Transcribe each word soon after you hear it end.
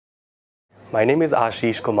My name is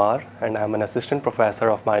Ashish Kumar and I am an assistant professor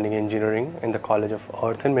of mining engineering in the College of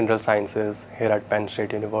Earth and Mineral Sciences here at Penn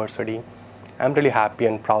State University. I am really happy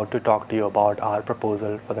and proud to talk to you about our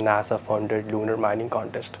proposal for the NASA-funded lunar mining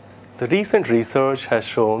contest. So recent research has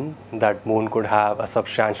shown that Moon could have a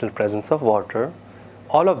substantial presence of water.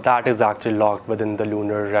 All of that is actually locked within the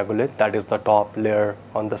lunar regolith, that is the top layer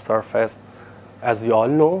on the surface. As we all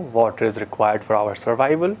know, water is required for our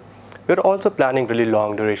survival. We're also planning really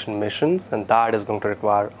long duration missions, and that is going to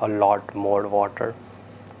require a lot more water.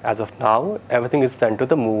 As of now, everything is sent to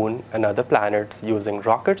the Moon and other planets using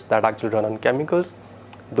rockets that actually run on chemicals.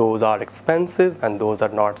 Those are expensive and those are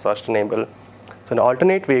not sustainable. So an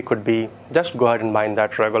alternate way could be just go ahead and mine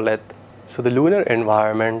that regolith. So the lunar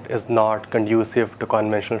environment is not conducive to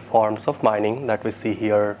conventional forms of mining that we see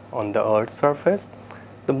here on the Earth's surface.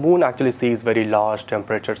 The Moon actually sees very large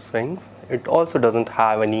temperature swings. It also doesn't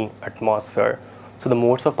have any atmosphere. So the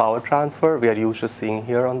modes of power transfer we are used to seeing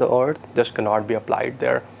here on the Earth just cannot be applied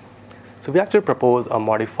there. So we actually propose a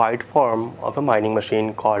modified form of a mining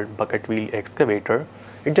machine called bucket wheel excavator.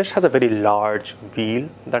 It just has a very large wheel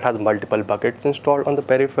that has multiple buckets installed on the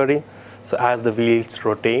periphery. So as the wheels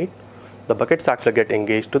rotate, the buckets actually get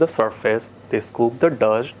engaged to the surface. They scoop the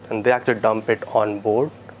dust and they actually dump it on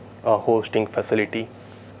board a hosting facility.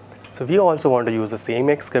 So we also want to use the same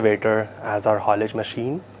excavator as our haulage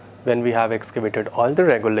machine. When we have excavated all the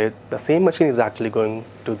regolith, the same machine is actually going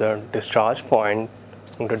to the discharge point.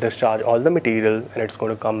 It's going to discharge all the material and it's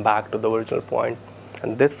going to come back to the original point.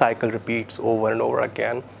 And this cycle repeats over and over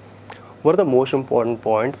again. One of the most important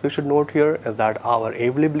points we should note here is that our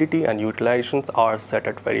availability and utilizations are set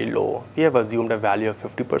at very low. We have assumed a value of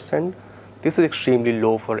 50%. This is extremely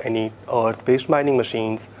low for any earth-based mining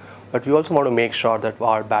machines. But we also want to make sure that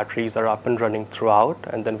our batteries are up and running throughout,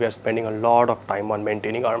 and then we are spending a lot of time on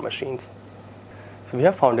maintaining our machines. So we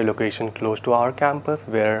have found a location close to our campus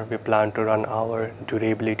where we plan to run our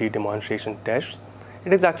durability demonstration tests.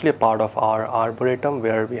 It is actually a part of our arboretum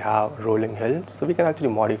where we have rolling hills, so we can actually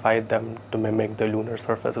modify them to mimic the lunar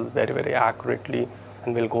surfaces very, very accurately.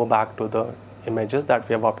 And we'll go back to the images that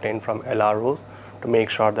we have obtained from LROs to make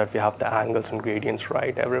sure that we have the angles and gradients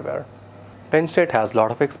right everywhere. Penn State has a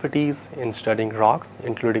lot of expertise in studying rocks,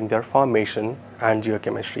 including their formation and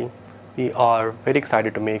geochemistry. We are very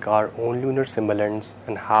excited to make our own lunar simulants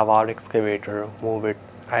and have our excavator move it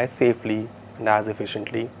as safely and as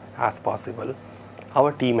efficiently as possible.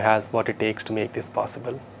 Our team has what it takes to make this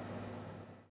possible.